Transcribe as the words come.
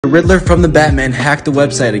The Riddler from the Batman hacked the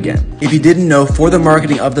website again. If you didn't know, for the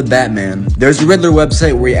marketing of the Batman, there's a Riddler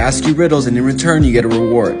website where he asks you riddles and in return you get a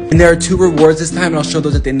reward. And there are 2 rewards this time and I'll show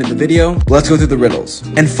those at the end of the video. Let's go through the riddles.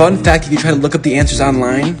 And fun fact, if you try to look up the answers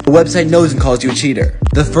online, the website knows and calls you a cheater.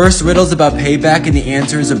 The first riddle is about payback and the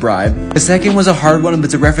answer is a bribe. The second was a hard one but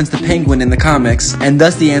it's a reference to Penguin in the comics, and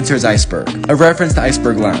thus the answer is iceberg, a reference to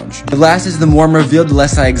Iceberg Lounge. The last is the more I'm revealed, the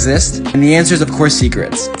less I exist, and the answer is of course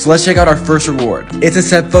secrets. So let's check out our first reward. It's a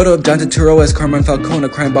set photo of John Turturro as Carmine Falcone, a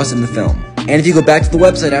crime boss in the film. And if you go back to the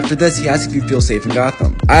website after this, he asks if you feel safe in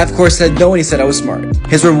Gotham. I of course said no and he said I was smart.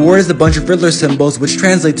 His reward is a bunch of Riddler symbols which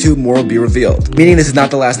translate to more will be revealed, meaning this is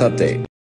not the last update.